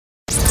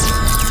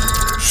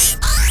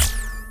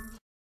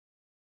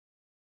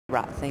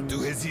rat things.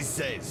 Do as he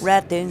says.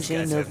 Rat things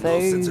in the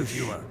face.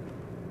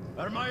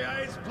 Are my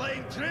eyes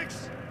playing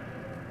tricks?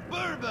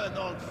 Bourbon,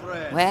 old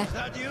friend. Where? Is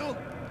that you?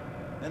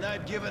 And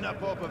I've given up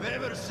hope of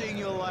ever seeing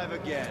you alive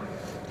again.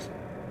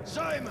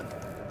 Simon,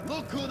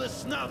 look who the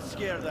snout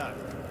scared at.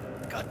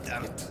 God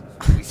damn it.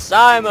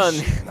 Simon!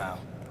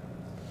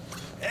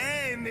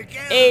 Hey,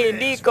 Hey,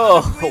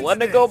 Nico!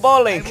 Wanna go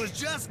bowling?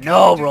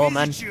 No,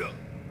 Roman.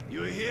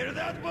 You hear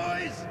that,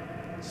 boys?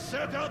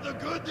 Set out the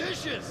good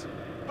dishes.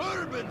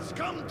 Bourbon's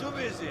come to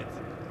visit.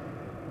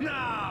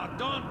 No,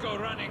 don't go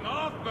running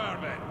off,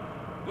 Bourbon.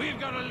 We've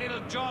got a little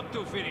job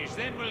to finish,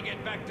 then we'll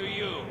get back to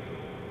you.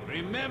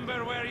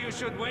 Remember where you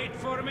should wait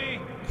for me?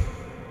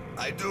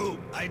 I do.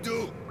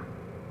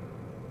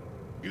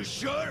 You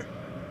sure?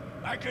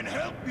 I can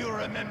help you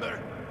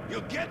remember.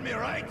 You get me,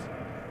 right?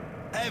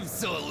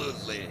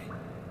 Absolutely.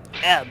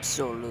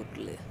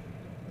 Absolutely.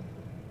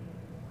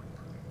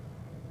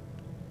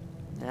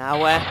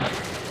 Now where?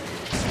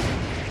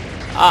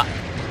 Ah.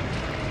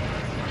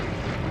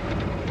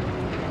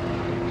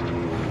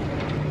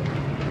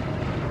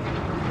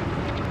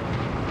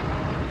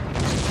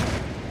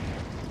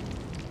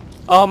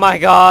 Oh my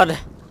god.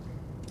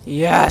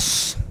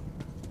 Yes.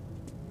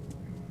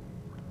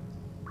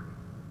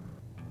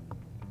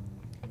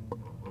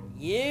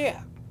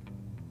 Yeah.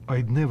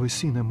 I'd never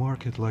seen a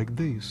market like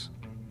this.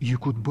 You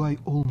could buy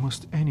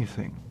almost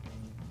anything.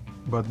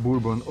 But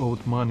Bourbon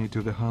owed money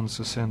to the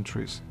Hansa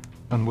sentries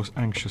and was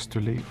anxious to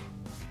leave.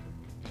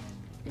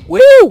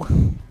 Woo!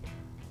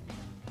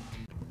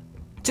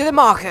 To the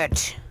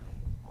market.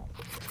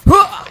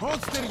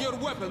 Holster your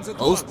weapons at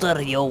once.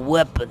 Holster your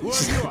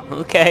weapons.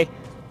 Okay.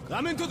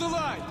 Come into the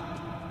light.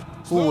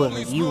 Whoever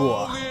you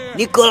are.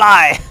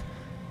 Nikolai!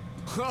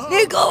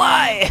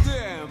 Nikolai!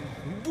 Damn,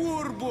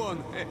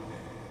 Bourbon.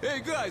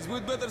 Hey guys,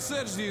 we'd better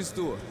search these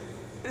two.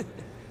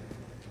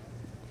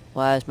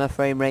 Why is my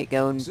frame rate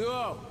going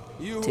So,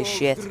 you to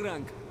shit?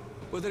 drunk.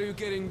 What are you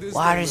carrying this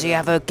Why does he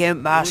have a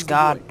gimp mask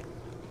on?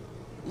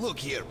 Look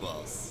here,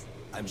 boss.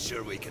 I'm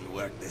sure we can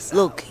work this out.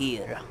 Look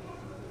here.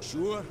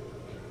 Sure.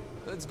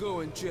 Let's go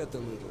and chat a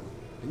little.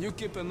 And you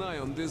keep an eye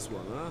on this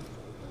one, huh?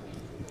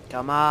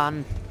 Come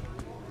on.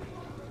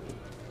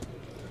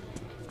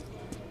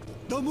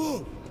 Don't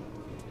move!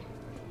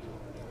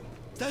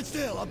 Stand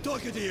still, I'm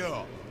talking to you!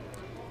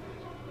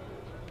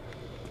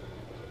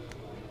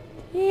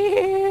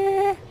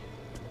 Yeah.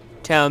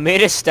 Tell me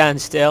to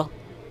stand still.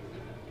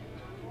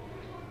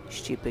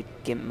 Stupid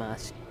gimp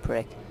mask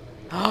prick.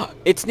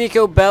 It's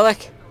Nico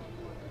Bellic.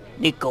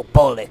 Nico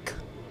Bellic.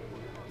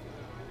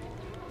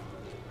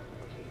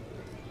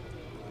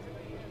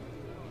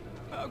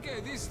 Okay,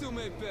 these two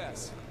may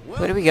pass.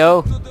 Where do we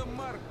go? To the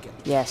market.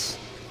 Yes,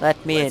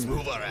 let me Let's in.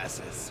 move our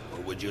asses.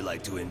 Or would you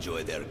like to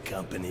enjoy their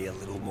company a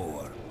little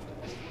more?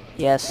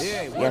 Yes,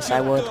 Hey, yes watch I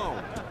your would.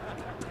 tone.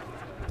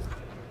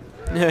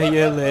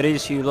 Yeah,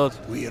 ladies, you lot.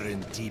 We're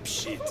in deep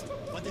shit.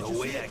 No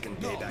way I can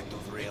pay back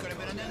those rail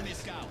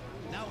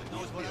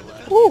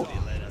Woo!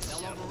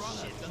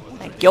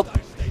 Thank you.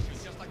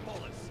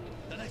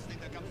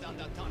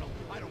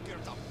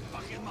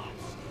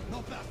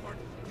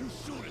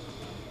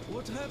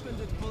 What happened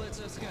at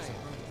Politserskaya?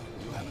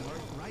 You haven't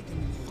heard, right?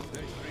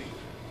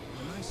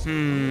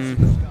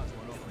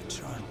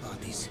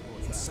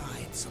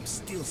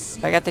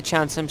 If I got the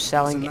chance, I'm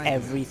selling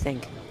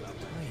everything.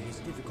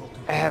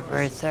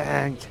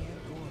 Everything.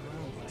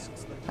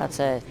 That's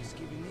it.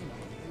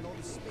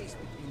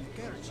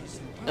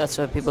 That's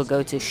where people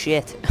go to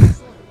shit.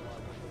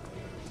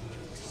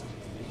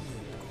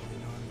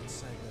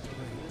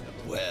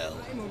 Well,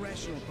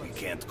 we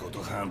can't go to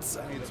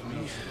Hansa.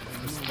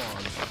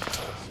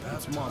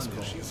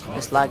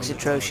 This lag's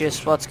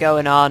atrocious. What's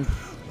going on?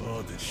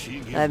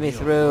 Let me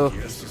through.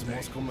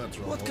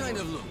 What kind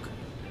of look?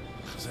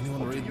 Does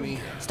anyone read me?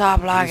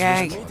 Stop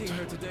lagging!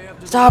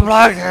 Stop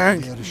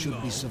lagging! There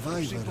should be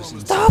survivors in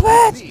Stop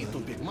it!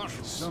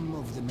 some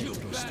of the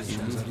metro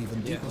stations are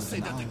even deeper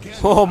than ours.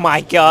 Oh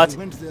my god! I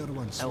went there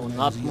once I will when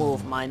not was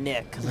move young. my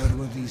neck. There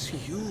were these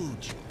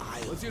huge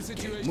aisles. What's your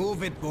situation?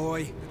 Move it,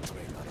 boy.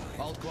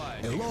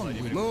 Along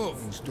with Move.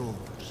 stores.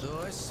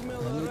 So I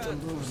smell A a little rat for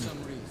movement. some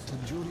reason.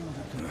 During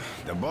the tour,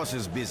 The boss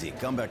is busy.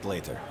 Come back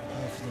later.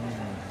 half the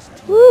men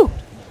was Woo!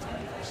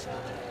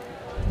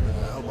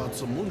 How about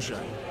some moonshine?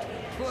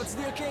 What's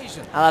the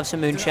occasion? I'll have some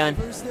moonshine,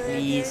 Driver's Day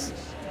please.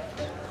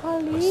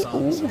 again?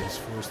 Ooh. His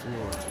first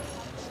word.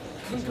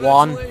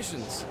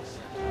 Congratulations.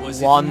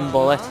 Was it One Mama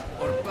bullet.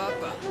 Or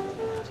Papa?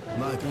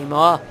 Any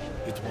more?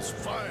 It was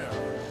fire.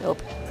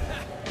 Nope.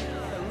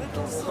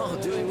 Oh,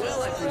 doing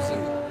well, I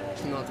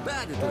presume. Not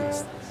bad, at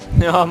least.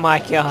 Oh my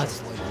god.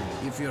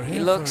 If you're He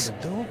here looks- for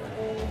the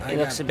dough, He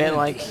looks a bit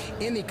like...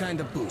 any kind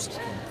of boost.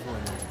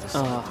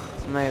 Oh,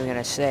 I'm not even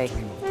gonna say.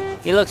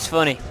 He looks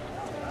funny.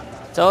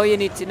 That's all you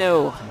need to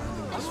know.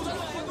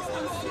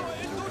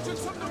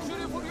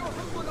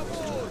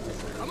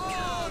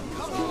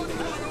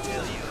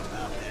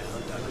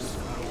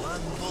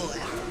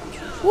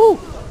 Woo!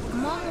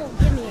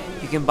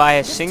 You can buy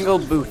a single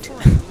boot.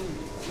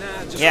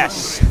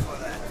 Yes.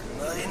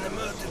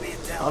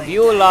 Have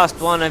you lost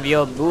one of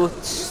your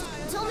boots?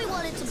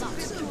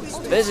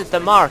 visit the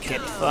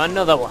market for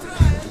another one.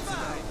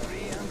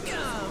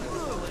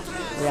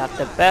 We have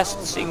the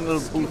best single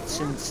boots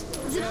in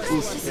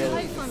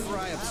Bootsville.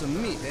 Fry up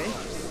some meat, eh?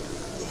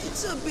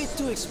 It's a bit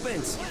too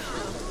expensive.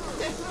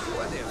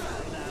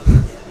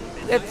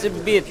 That's a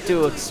bit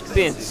too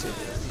expensive.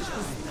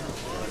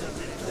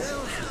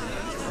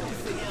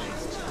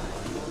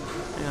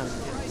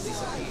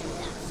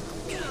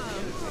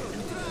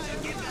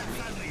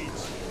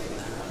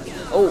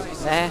 Oh,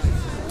 there.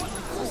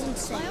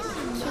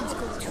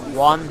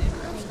 One.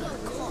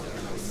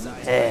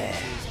 There.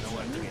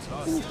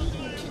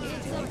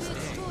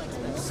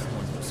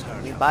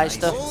 You buy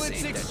stuff?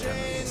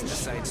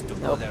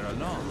 Nope.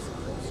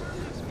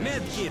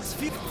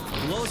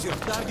 Blows your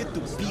target to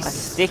A pieces.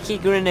 sticky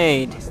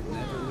grenade.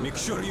 Make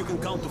sure you can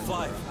count to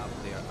 5.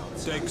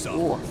 Take some.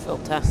 Ooh,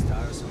 filter.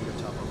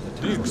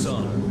 Take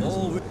some.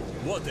 All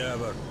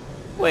whatever.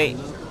 Wait.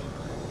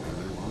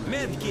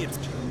 Medkit.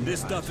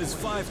 This stuff is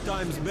 5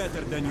 times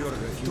better than your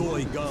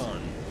toy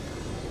gun.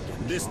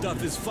 This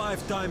stuff is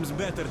 5 times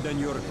better than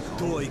your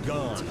toy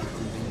gun.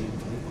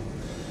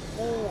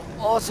 Ooh,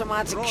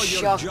 automatic Throw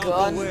your junk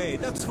shotgun. away.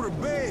 That's for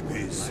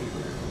babies.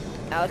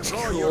 That's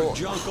Throw cool. your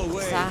junk away.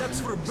 What's that? That's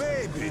for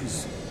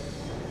babies.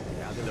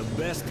 The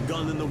best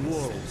gun in the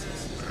world.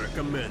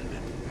 Recommended.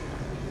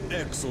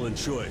 Excellent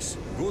choice.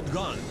 Good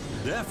gun.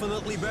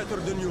 Definitely better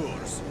than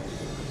yours.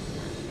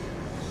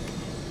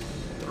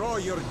 Throw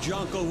your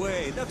junk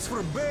away. That's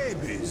for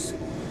babies.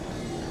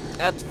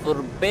 That's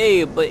for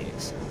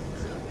babies.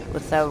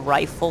 With a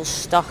rifle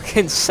stock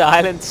and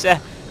silencer.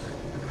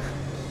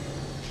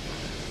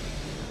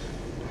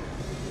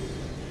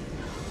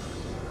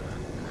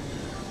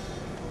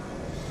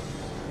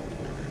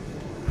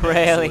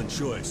 Really? Excellent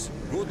choice.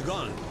 Good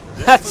gun.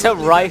 That's a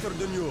Definitely rifle.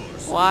 better than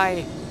yours.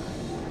 Why?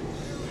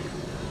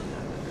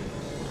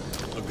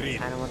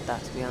 Agreed. I don't want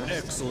that, to be honest.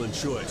 Excellent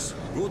choice.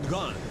 Good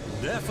gun.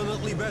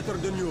 Definitely better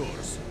than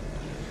yours.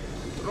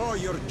 Throw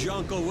your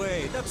junk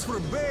away. That's for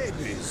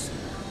babies.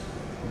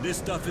 This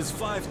stuff is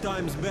 5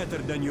 times better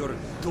than your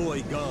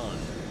toy gun.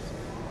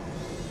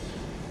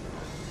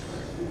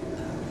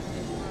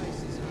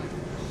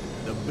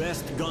 The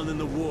best gun in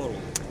the world.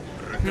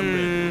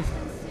 Recommend.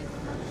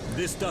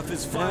 This stuff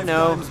is 5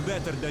 times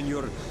better than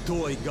your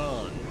toy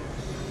gun.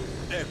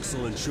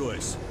 Excellent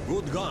choice.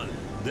 Good gun.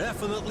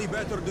 Definitely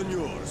better than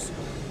yours.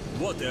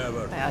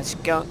 Whatever. Let's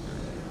go.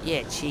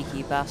 Yeah,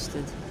 cheeky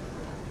bastard.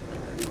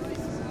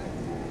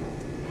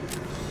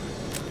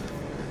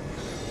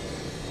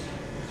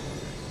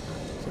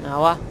 So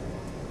now what?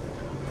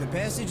 The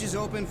passage is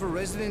open for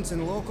residents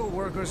and local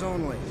workers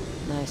only.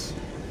 Nice.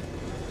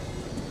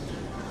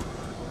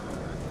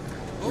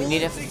 We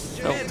need a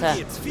filter.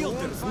 It's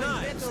filters,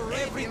 knives,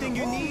 everything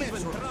you need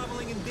when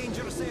traveling in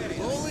dangerous areas.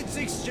 Bullets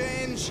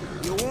exchange.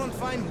 You won't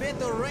find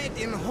better rate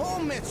in whole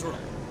metro.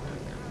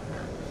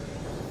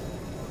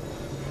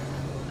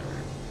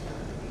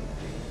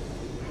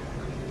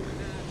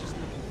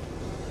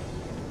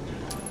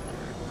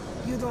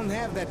 You don't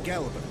have that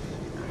caliber.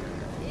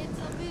 It's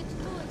a bit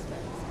too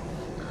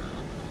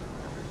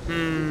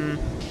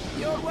expensive.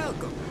 You're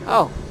welcome.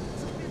 Oh,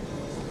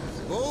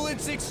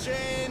 Bullets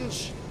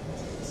exchange.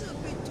 It's a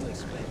bit too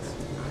expensive.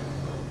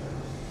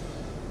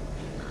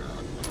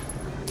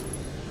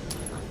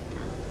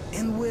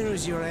 And where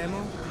is your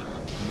ammo?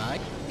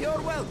 Mike?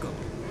 You're welcome.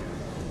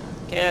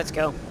 okay, let's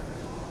go.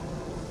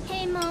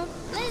 Hey Mo,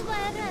 let's buy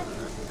a red.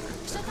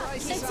 Shut up.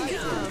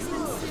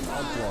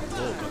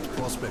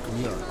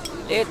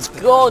 Let's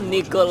go,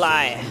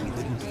 Nikolai.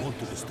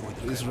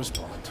 Please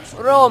respond.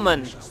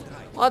 Roman,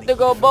 want to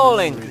go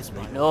bowling?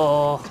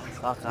 No,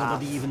 fuck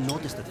off. even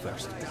noticed at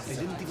first. They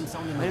didn't even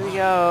sound Where do we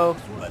go?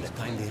 By the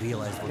time they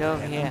realized what Go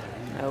over had here.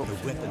 happened, Nope.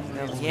 the weapon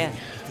Over here.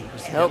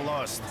 Get Nope.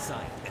 lost.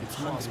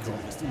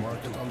 and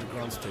market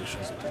underground station.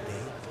 Today,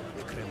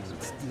 the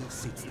Kremlin still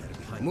sits there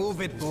behind.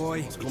 Move it,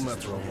 boy. Go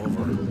Metro,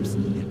 over.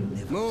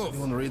 Move.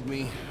 Anyone read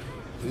me?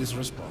 Please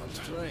respond.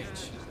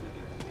 Strange.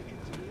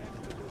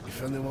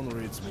 If anyone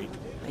reads me,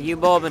 Are you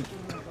bobbing?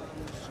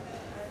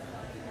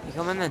 You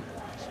coming then?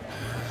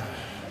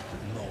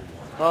 no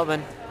one.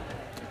 Bobbing.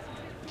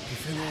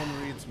 If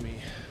anyone reads me,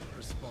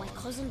 My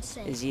cousin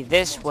said. Is he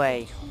this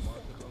way?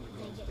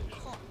 They get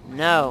caught.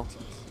 No.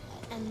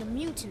 And the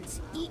mutants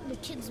eat the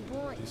kids'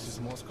 brains. This is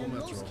Moscow and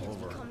those Metro, kids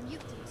over. become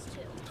mutants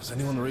too. Does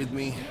anyone read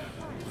me?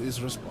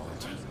 Please respond.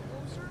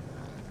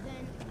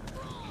 Then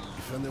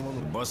If anyone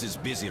The bus is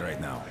busy right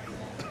now.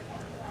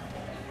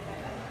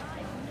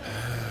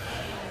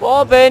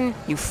 Bobbin,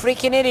 you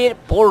freaking idiot.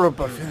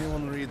 Bourbon. If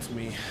anyone reads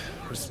me,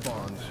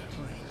 respond.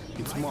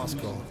 It's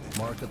Moscow,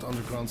 Market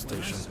Underground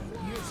Station.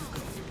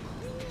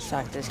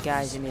 Sorry, this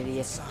guy's an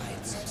idiot.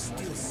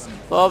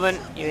 Bobbin,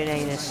 you're an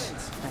anus.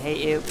 I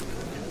hate you.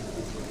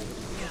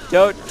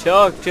 Don't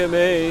talk to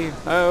me.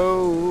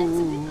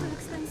 Oh.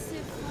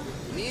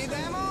 Need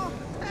ammo?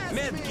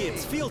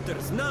 Medkits,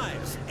 filters,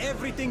 knives,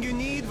 everything you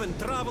need when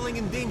traveling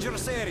in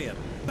dangerous area.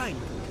 Bang!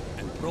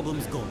 And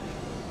problems gone.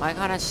 Why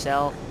can't I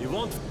sell? You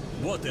want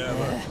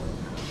whatever.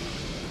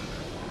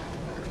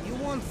 You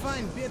won't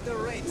find better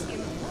rates in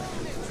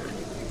whole metro.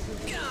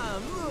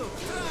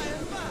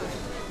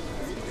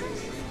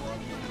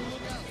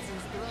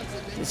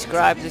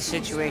 Describe the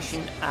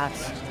situation at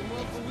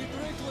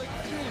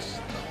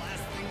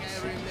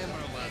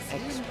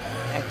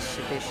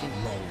exhibition.